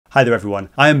Hi there everyone,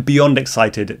 I am beyond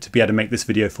excited to be able to make this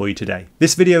video for you today.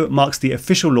 This video marks the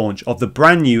official launch of the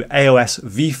brand new AOS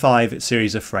V5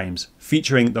 series of frames,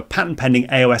 featuring the patent pending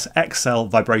AOS X-Cell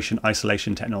Vibration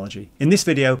Isolation technology. In this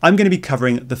video, I'm going to be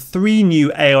covering the three new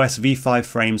AOS V5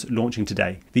 frames launching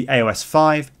today, the AOS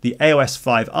 5, the AOS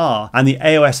 5R, and the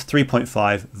AOS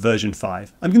 3.5 version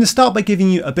 5. I'm going to start by giving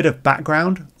you a bit of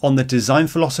background on the design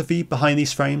philosophy behind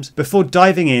these frames before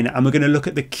diving in, and we're going to look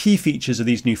at the key features of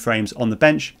these new frames on the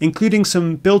bench, including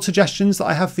some build suggestions that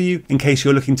I have for you in case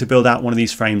you're looking to build out one of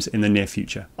these frames in the near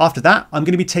future. After that, I'm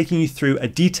going to be taking you through a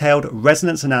detailed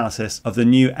resonance analysis of the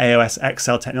new AOS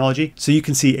X-Cell technology so you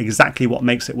can see exactly what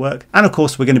makes it work. And of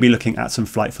course, we're going to be looking at some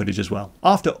flight footage as well.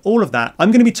 After all of that, I'm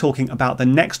going to be talking about the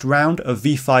next round of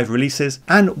V5 releases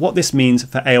and what this means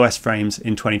for AOS frames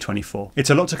in 2024. It's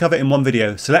a lot to cover in one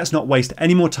video, so let's not waste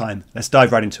any more time. Let's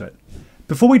dive right into it.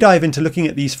 Before we dive into looking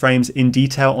at these frames in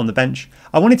detail on the bench,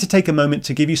 I wanted to take a moment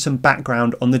to give you some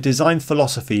background on the design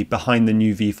philosophy behind the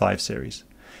new V5 series,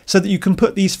 so that you can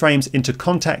put these frames into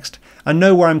context and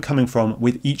know where I'm coming from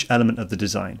with each element of the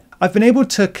design. I've been able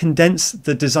to condense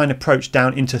the design approach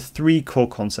down into three core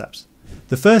concepts.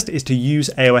 The first is to use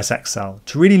AOS X-Cell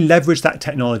to really leverage that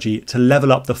technology to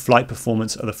level up the flight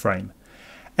performance of the frame.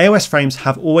 AOS frames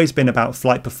have always been about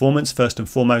flight performance first and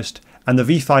foremost, and the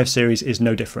V5 series is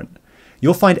no different.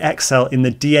 You'll find X-Cell in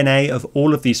the DNA of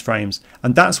all of these frames,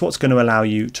 and that's what's going to allow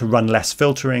you to run less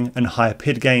filtering and higher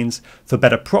PID gains for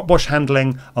better prop wash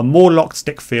handling, a more locked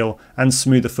stick feel, and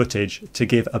smoother footage to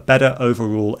give a better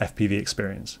overall FPV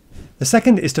experience. The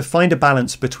second is to find a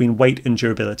balance between weight and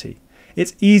durability.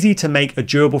 It's easy to make a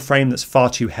durable frame that's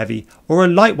far too heavy or a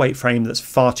lightweight frame that's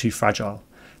far too fragile.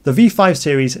 The V5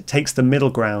 series takes the middle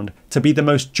ground to be the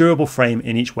most durable frame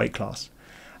in each weight class.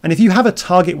 And if you have a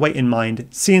target weight in mind,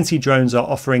 CNC drones are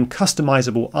offering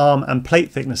customizable arm and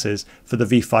plate thicknesses for the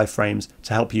V5 frames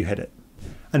to help you hit it.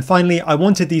 And finally, I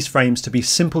wanted these frames to be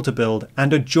simple to build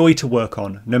and a joy to work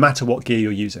on, no matter what gear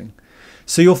you're using.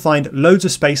 So you'll find loads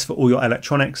of space for all your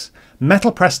electronics,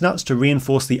 metal press nuts to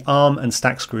reinforce the arm and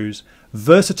stack screws,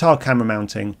 versatile camera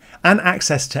mounting, and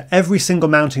access to every single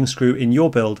mounting screw in your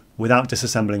build without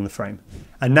disassembling the frame.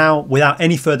 And now, without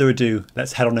any further ado,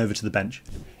 let's head on over to the bench.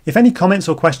 If any comments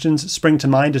or questions spring to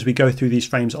mind as we go through these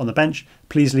frames on the bench,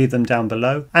 please leave them down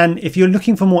below. And if you're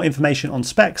looking for more information on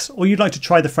specs or you'd like to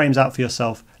try the frames out for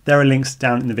yourself, there are links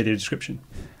down in the video description.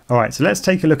 Alright, so let's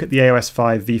take a look at the AOS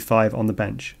 5 V5 on the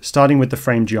bench, starting with the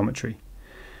frame geometry.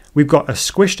 We've got a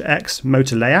squished X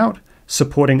motor layout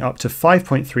supporting up to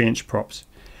 5.3 inch props,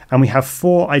 and we have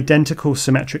four identical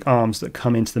symmetric arms that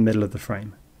come into the middle of the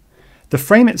frame. The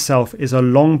frame itself is a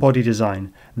long body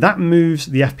design that moves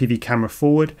the FPV camera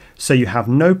forward, so you have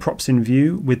no props in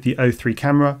view with the O3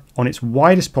 camera on its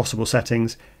widest possible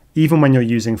settings, even when you're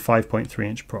using 5.3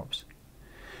 inch props.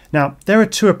 Now, there are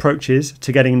two approaches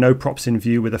to getting no props in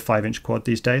view with a 5-inch quad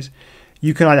these days.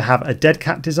 You can either have a dead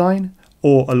cat design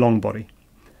or a long body.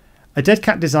 A dead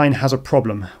cat design has a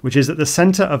problem, which is that the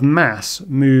center of mass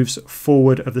moves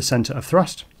forward of the center of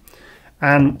thrust,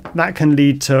 and that can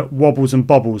lead to wobbles and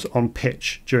bobbles on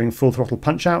pitch during full throttle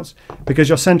punch outs because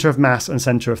your center of mass and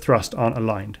center of thrust aren't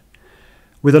aligned.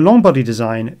 With a long body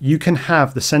design, you can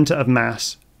have the center of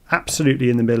mass absolutely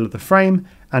in the middle of the frame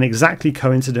and exactly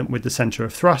coincident with the center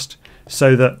of thrust,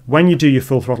 so that when you do your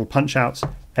full throttle punch outs,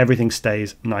 everything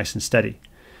stays nice and steady.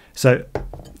 So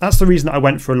that's the reason I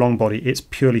went for a long body. It's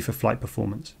purely for flight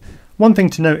performance. One thing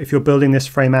to note if you're building this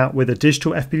frame out with a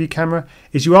digital FPV camera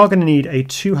is you are going to need a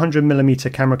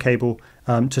 200mm camera cable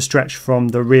to stretch from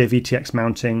the rear VTX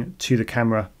mounting to the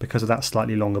camera because of that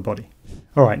slightly longer body.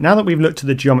 Alright, now that we've looked at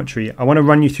the geometry, I want to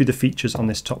run you through the features on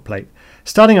this top plate.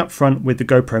 Starting up front with the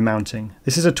GoPro mounting.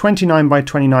 This is a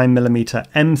 29x29mm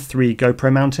M3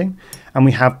 GoPro mounting, and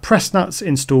we have press nuts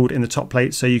installed in the top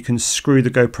plate so you can screw the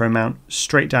GoPro mount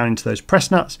straight down into those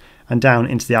press nuts and down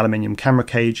into the aluminium camera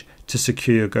cage to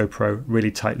secure your GoPro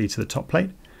really tightly to the top plate.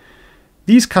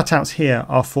 These cutouts here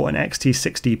are for an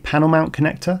XT60 panel mount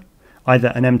connector. Either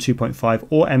an M2.5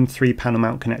 or M3 panel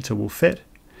mount connector will fit.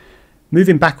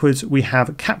 Moving backwards, we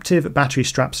have captive battery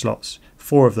strap slots,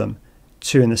 4 of them,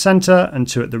 2 in the center and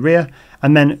 2 at the rear,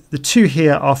 and then the 2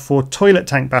 here are for toilet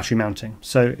tank battery mounting.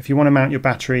 So if you want to mount your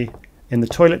battery in the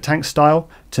toilet tank style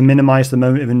to minimize the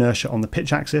moment of inertia on the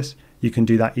pitch axis, you can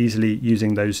do that easily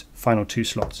using those final 2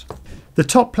 slots. The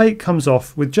top plate comes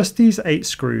off with just these 8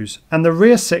 screws, and the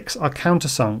rear 6 are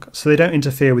countersunk so they don't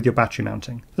interfere with your battery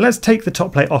mounting. Let's take the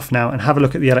top plate off now and have a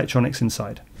look at the electronics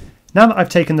inside. Now that I've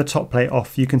taken the top plate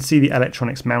off, you can see the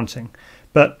electronics mounting,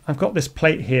 but I've got this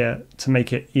plate here to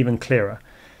make it even clearer.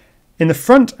 In the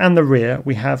front and the rear,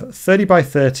 we have 30 by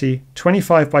 30,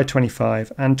 25 by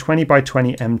 25 and 20 by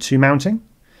 20 M2 mounting.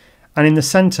 And in the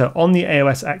center on the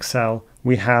AOS X-Cell,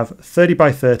 we have 30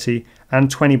 by 30 and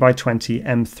 20 by 20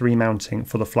 M3 mounting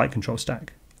for the flight control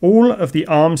stack. All of the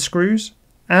arm screws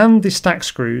and the stack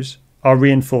screws are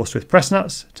reinforced with press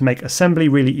nuts to make assembly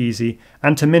really easy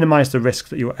and to minimize the risk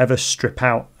that you'll ever strip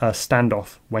out a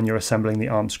standoff when you're assembling the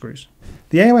arm screws.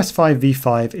 The AOS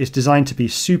V5 is designed to be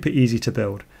super easy to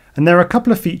build, and there are a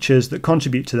couple of features that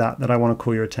contribute to that I want to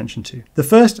call your attention to. The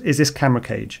first is this camera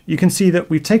cage. You can see that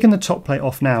we've taken the top plate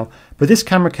off now, but this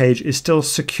camera cage is still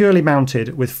securely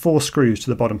mounted with 4 screws to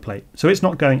the bottom plate, so it's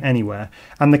not going anywhere,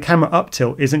 and the camera up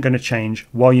tilt isn't going to change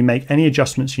while you make any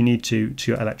adjustments you need to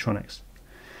your electronics.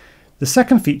 The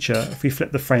second feature, if we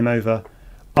flip the frame over,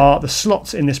 are the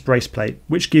slots in this brace plate,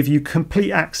 which give you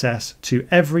complete access to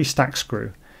every stack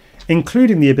screw,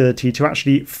 including the ability to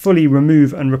actually fully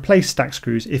remove and replace stack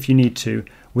screws if you need to,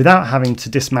 without having to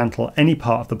dismantle any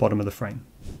part of the bottom of the frame.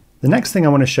 The next thing I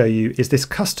want to show you is this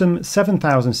custom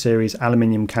 7000 series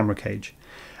aluminium camera cage.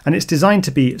 And it's designed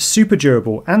to be super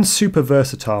durable and super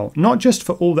versatile, not just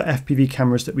for all the FPV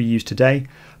cameras that we use today,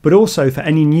 but also for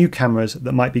any new cameras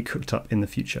that might be cooked up in the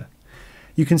future.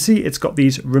 You can see it's got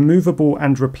these removable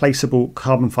and replaceable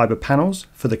carbon fiber panels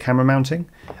for the camera mounting,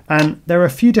 and there are a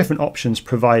few different options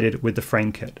provided with the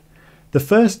frame kit. The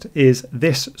first is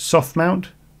this soft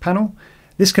mount panel.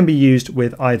 This can be used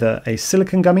with either a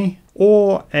silicon gummy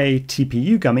or a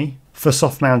TPU gummy for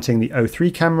soft mounting the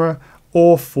O3 camera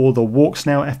or for the walk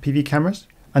snail FPV cameras.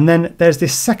 And then there's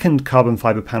this second carbon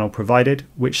fiber panel provided,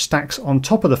 which stacks on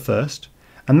top of the first,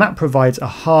 and that provides a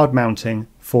hard mounting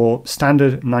for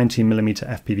standard 19mm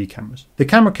FPV cameras. The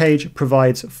camera cage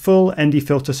provides full ND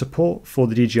filter support for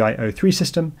the DJI O3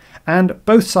 system, and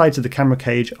both sides of the camera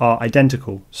cage are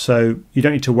identical, so you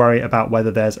don't need to worry about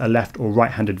whether there's a left or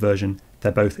right-handed version.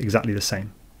 They're both exactly the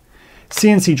same.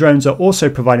 CNC drones are also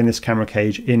providing this camera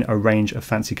cage in a range of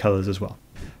fancy colors as well.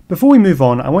 Before we move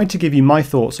on, I wanted to give you my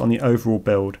thoughts on the overall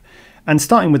build. And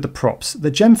starting with the props, the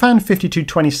Gemfan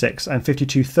 5226 and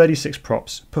 5236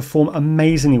 props perform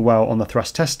amazingly well on the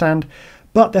thrust test stand,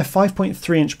 but they're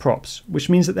 5.3 inch props, which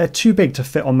means that they're too big to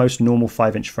fit on most normal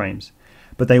 5-inch frames.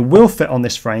 But they will fit on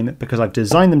this frame because I've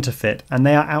designed them to fit, and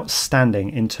they are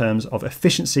outstanding in terms of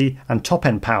efficiency and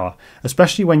top-end power,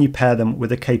 especially when you pair them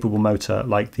with a capable motor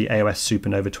like the AOS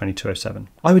Supernova 2207.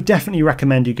 I would definitely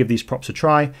recommend you give these props a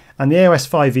try, and the AOS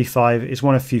V5 is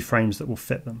one of few frames that will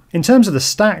fit them. In terms of the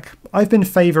stack, I've been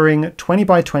favouring 20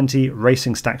 by 20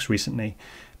 racing stacks recently,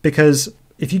 because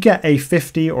if you get a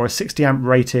 50 or a 60 amp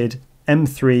rated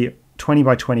M3 20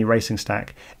 by 20 racing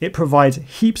stack, it provides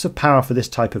heaps of power for this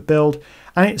type of build,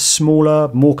 and it's smaller,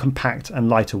 more compact and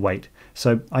lighter weight,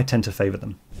 so I tend to favour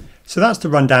them. So that's the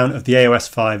rundown of the AOS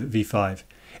V5.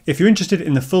 If you're interested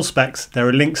in the full specs, there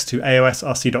are links to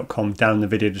aosrc.com down in the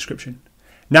video description.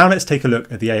 Now let's take a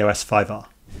look at the AOS 5R.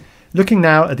 Looking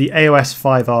now at the AOS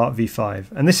 5R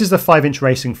V5, and this is the 5-inch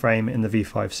racing frame in the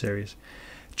V5 series.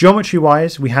 Geometry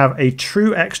wise, we have a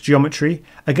true X geometry,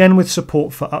 again with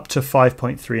support for up to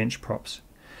 5.3 inch props.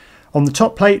 On the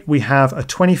top plate, we have a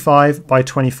 25 by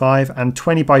 25 and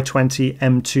 20 by 20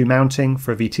 M2 mounting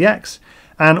for a VTX,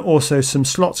 and also some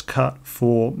slots cut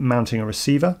for mounting a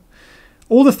receiver.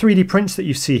 All the 3D prints that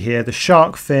you see here, the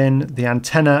shark fin, the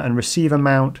antenna and receiver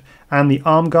mount, and the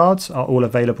arm guards are all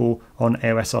available on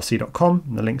aosrc.com,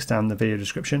 and the link's down in the video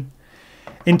description.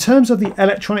 In terms of the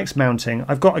electronics mounting,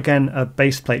 I've got again a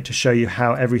base plate to show you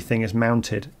how everything is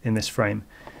mounted in this frame.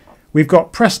 We've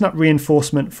got press nut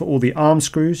reinforcement for all the arm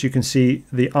screws. You can see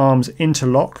the arms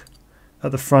interlock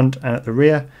at the front and at the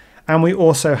rear. And we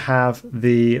also have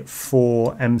the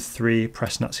 4 M3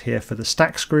 press nuts here for the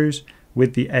stack screws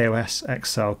with the AOS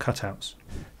X-Cell cutouts.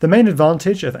 The main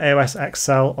advantage of AOS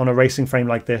X-Cell on a racing frame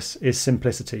like this is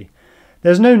simplicity.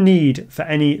 There's no need for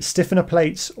any stiffener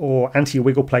plates or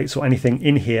anti-wiggle plates or anything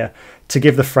in here to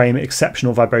give the frame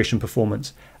exceptional vibration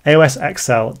performance. AOS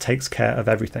X-Cell takes care of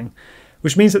everything,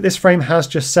 which means that this frame has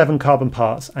just 7 carbon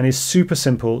parts and is super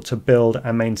simple to build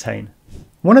and maintain.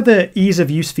 One of the ease of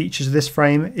use features of this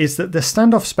frame is that the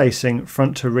standoff spacing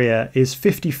front to rear is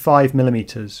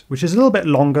 55mm, which is a little bit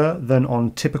longer than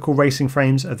on typical racing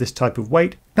frames of this type of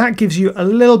weight. That gives you a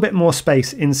little bit more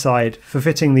space inside for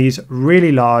fitting these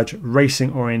really large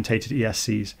racing orientated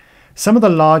ESCs. Some of the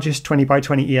largest 20 by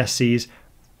 20 ESCs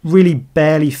really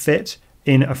barely fit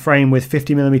in a frame with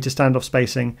 50mm standoff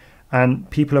spacing, and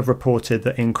people have reported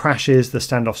that in crashes the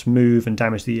standoffs move and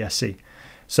damage the ESC.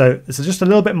 So there's just a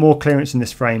little bit more clearance in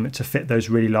this frame to fit those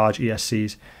really large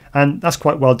ESCs, and that's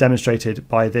quite well demonstrated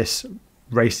by this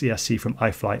race ESC from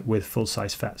iFlight with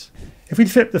full-size FETs. If we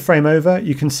flip the frame over,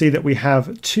 you can see that we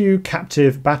have two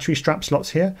captive battery strap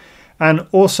slots here and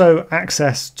also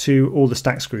access to all the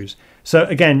stack screws. So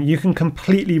again, you can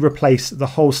completely replace the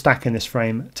whole stack in this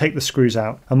frame, take the screws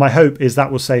out, and my hope is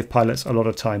that will save pilots a lot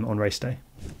of time on race day.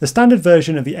 The standard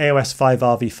version of the AOS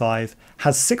 5R V5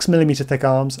 has 6mm thick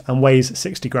arms and weighs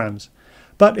 60 grams.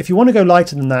 But if you want to go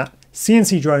lighter than that,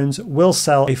 CNC Drones will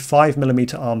sell a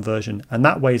 5mm arm version, and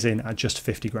that weighs in at just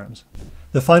 50 grams.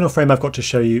 The final frame I've got to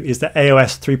show you is the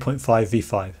AOS 3.5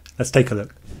 V5. Let's take a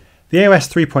look. The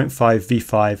AOS 3.5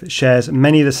 V5 shares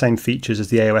many of the same features as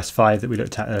the AOS 5 that we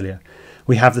looked at earlier.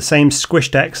 We have the same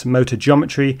squished X motor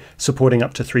geometry supporting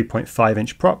up to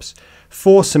 3.5-inch props,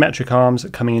 4 symmetric arms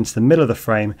coming into the middle of the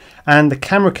frame, and the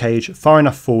camera cage far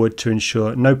enough forward to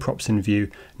ensure no props in view,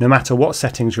 no matter what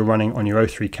settings you're running on your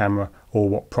O3 camera or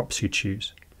what props you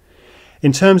choose.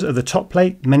 In terms of the top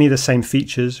plate, many of the same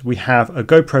features. We have a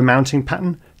GoPro mounting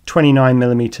pattern,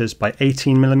 29mm by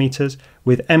 18mm,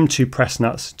 with M2 press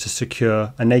nuts to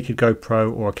secure a naked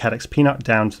GoPro or a Caddx peanut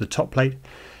down to the top plate.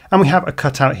 And we have a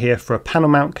cutout here for a panel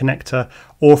mount connector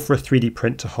or for a 3D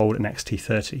print to hold an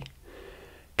XT30.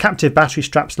 Captive battery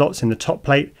strap slots in the top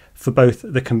plate for both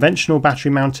the conventional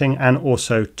battery mounting and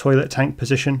also toilet tank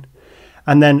position.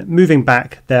 And then moving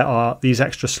back, there are these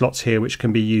extra slots here which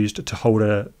can be used to hold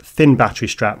a thin battery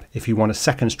strap if you want a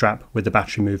second strap with the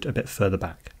battery moved a bit further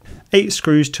back. 8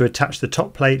 screws to attach the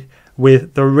top plate,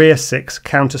 with the rear 6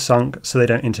 countersunk so they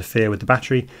don't interfere with the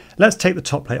battery. Let's take the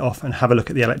top plate off and have a look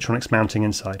at the electronics mounting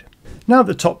inside. Now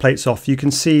that the top plate's off, you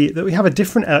can see that we have a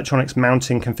different electronics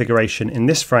mounting configuration in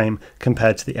this frame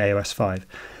compared to the AOS 5.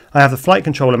 I have the flight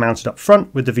controller mounted up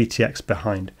front with the VTX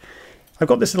behind. I've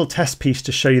got this little test piece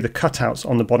to show you the cutouts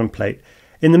on the bottom plate.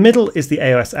 In the middle is the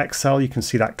AOS X-Cell, you can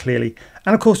see that clearly.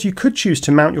 And of course you could choose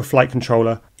to mount your flight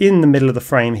controller in the middle of the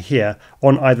frame here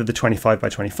on either the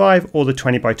 25x25 or the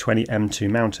 20x20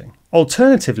 M2 mounting.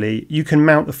 Alternatively, you can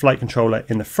mount the flight controller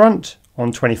in the front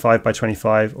on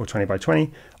 25x25 or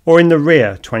 20x20, or in the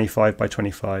rear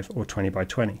 25x25 or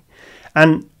 20x20.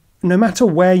 And no matter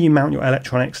where you mount your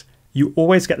electronics, you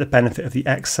always get the benefit of the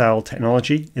X-Cell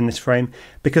technology in this frame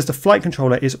because the flight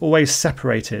controller is always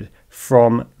separated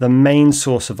from the main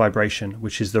source of vibration,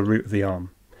 which is the root of the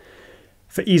arm.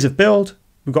 For ease of build,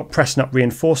 we've got press nut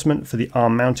reinforcement for the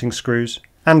arm mounting screws,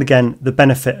 and again, the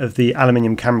benefit of the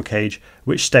aluminium camera cage,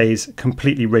 which stays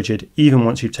completely rigid even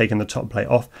once you've taken the top plate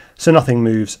off, so nothing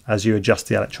moves as you adjust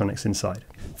the electronics inside.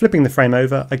 Flipping the frame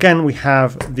over, again we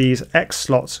have these X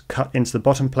slots cut into the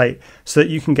bottom plate so that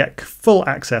you can get full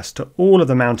access to all of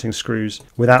the mounting screws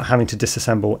without having to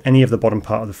disassemble any of the bottom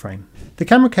part of the frame. The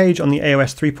camera cage on the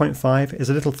AOS 3.5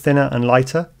 is a little thinner and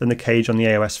lighter than the cage on the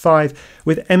AOS 5,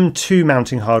 with M2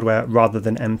 mounting hardware rather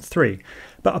than M3.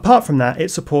 But apart from that, it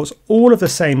supports all of the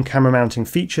same camera mounting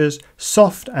features,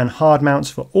 soft and hard mounts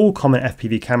for all common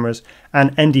FPV cameras,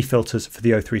 and ND filters for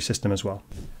the O3 system as well.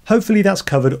 Hopefully that's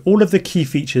covered all of the key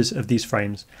features of these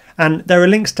frames, and there are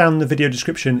links down in the video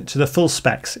description to the full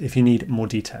specs if you need more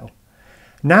detail.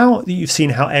 Now that you've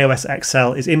seen how AOS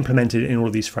X-Cell is implemented in all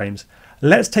of these frames,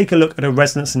 let's take a look at a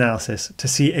resonance analysis to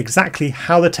see exactly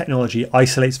how the technology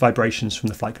isolates vibrations from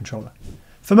the flight controller.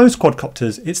 For most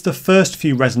quadcopters, it's the first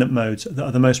few resonant modes that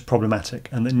are the most problematic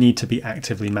and that need to be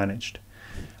actively managed.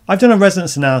 I've done a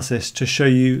resonance analysis to show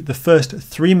you the first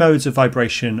 3 modes of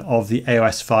vibration of the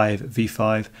AOS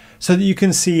V5 so that you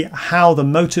can see how the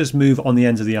motors move on the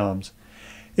ends of the arms.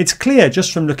 It's clear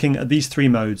just from looking at these 3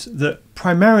 modes that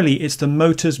primarily it's the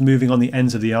motors moving on the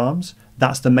ends of the arms.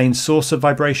 That's the main source of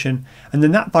vibration, and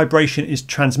then that vibration is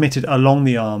transmitted along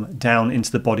the arm down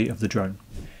into the body of the drone.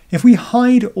 If we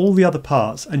hide all the other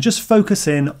parts and just focus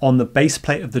in on the base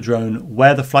plate of the drone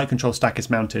where the flight control stack is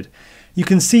mounted, you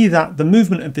can see that the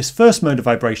movement of this first mode of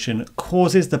vibration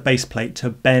causes the base plate to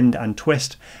bend and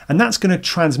twist, and that's going to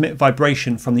transmit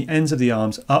vibration from the ends of the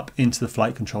arms up into the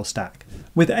flight control stack.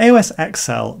 With AOS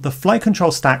X-Cell, the flight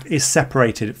control stack is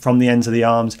separated from the ends of the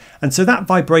arms, and so that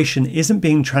vibration isn't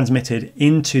being transmitted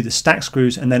into the stack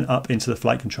screws and then up into the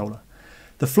flight controller.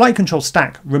 The flight control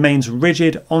stack remains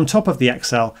rigid on top of the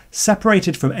X-Cell,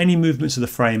 separated from any movements of the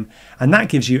frame, and that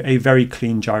gives you a very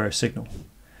clean gyro signal.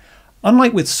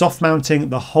 Unlike with soft mounting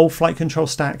the whole flight control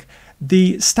stack,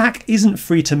 the stack isn't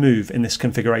free to move in this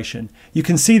configuration. You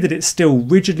can see that it's still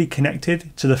rigidly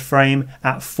connected to the frame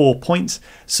at 4 points,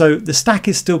 so the stack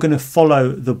is still going to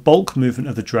follow the bulk movement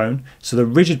of the drone, so the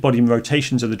rigid body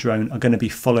rotations of the drone are going to be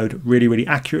followed really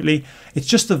accurately. It's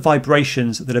just the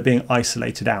vibrations that are being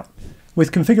isolated out.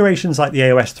 With configurations like the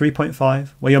AOS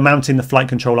 3.5, where you're mounting the flight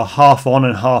controller half on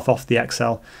and half off the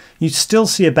X-Cell, you still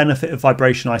see a benefit of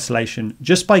vibration isolation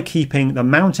just by keeping the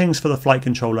mountings for the flight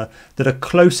controller that are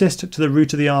closest to the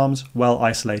root of the arms well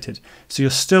isolated. So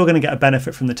you're still going to get a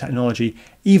benefit from the technology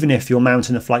even if you're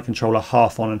mounting the flight controller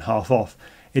half on and half off.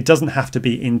 It doesn't have to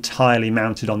be entirely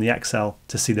mounted on the X-Cell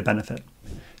to see the benefit.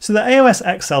 So the AOS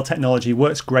X-Cell technology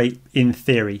works great in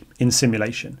theory, in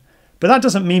simulation. But that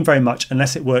doesn't mean very much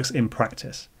unless it works in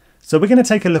practice. So we're going to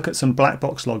take a look at some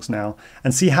Blackbox logs now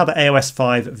and see how the AOS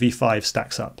V5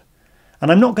 stacks up.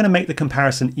 And I'm not going to make the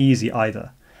comparison easy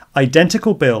either.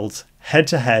 Identical builds head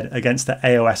to head against the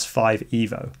AOS 5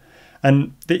 Evo.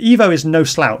 And the Evo is no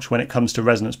slouch when it comes to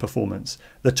resonance performance.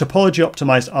 The topology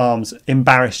optimized arms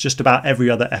embarrass just about every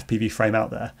other FPV frame out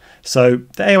there. So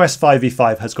the AOS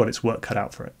V5 has got its work cut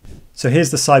out for it. So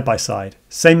here's the side-by-side.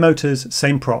 Same motors,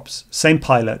 same props, same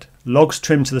pilot, logs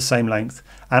trimmed to the same length,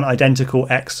 and identical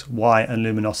X, Y, and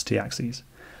luminosity axes.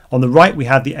 On the right we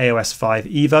have the AOS 5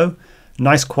 Evo,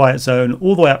 nice quiet zone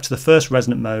all the way up to the first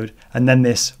resonant mode, and then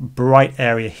this bright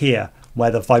area here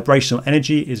where the vibrational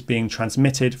energy is being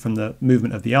transmitted from the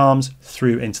movement of the arms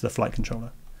through into the flight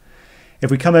controller. If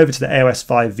we come over to the AOS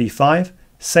V5,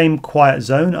 same quiet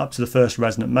zone up to the first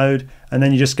resonant mode, and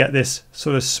then you just get this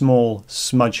sort of small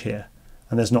smudge here,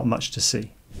 and there's not much to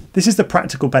see. This is the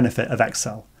practical benefit of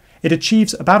X-Cell. It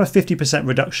achieves about a 50%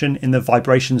 reduction in the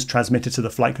vibrations transmitted to the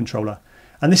flight controller,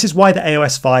 and this is why the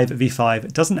AOS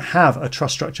V5 doesn't have a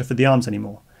truss structure for the arms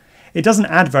anymore. It doesn't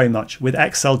add very much with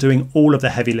X-Cell doing all of the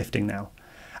heavy lifting now.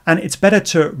 And it's better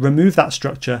to remove that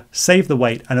structure, save the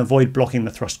weight, and avoid blocking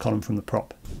the thrust column from the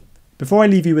prop. Before I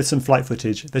leave you with some flight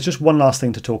footage, there's just one last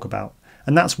thing to talk about,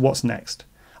 and that's what's next.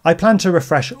 I plan to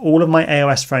refresh all of my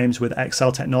AOS frames with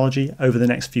X-Cell technology over the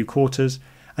next few quarters,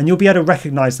 and you'll be able to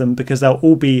recognize them because they'll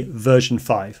all be version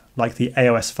 5, like the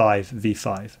AOS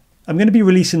V5. I'm going to be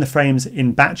releasing the frames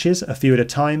in batches, a few at a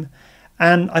time,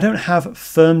 and I don't have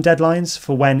firm deadlines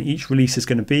for when each release is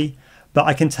going to be, but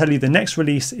I can tell you the next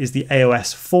release is the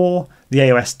AOS 4, the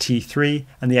AOS T3,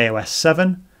 and the AOS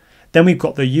 7. Then we've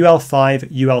got the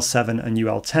UL5, UL7, and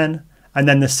UL10, and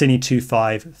then the Cine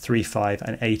 25, 35,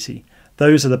 and 80.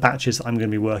 Those are the batches that I'm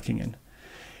going to be working in.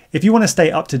 If you want to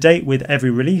stay up to date with every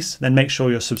release, then make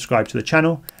sure you're subscribed to the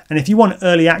channel. And if you want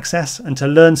early access and to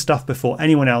learn stuff before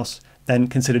anyone else, then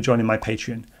consider joining my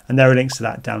Patreon. And there are links to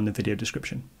that down in the video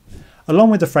description.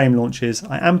 Along with the frame launches,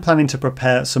 I am planning to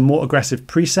prepare some more aggressive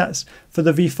presets for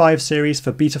the V5 series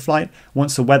for beta flight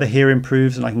once the weather here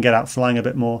improves and I can get out flying a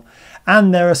bit more.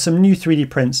 And there are some new 3D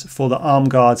prints for the arm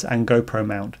guards and GoPro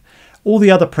mount. All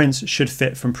the other prints should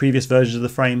fit from previous versions of the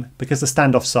frame because the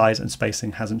standoff size and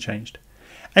spacing hasn't changed.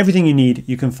 Everything you need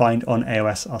you can find on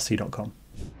aosrc.com.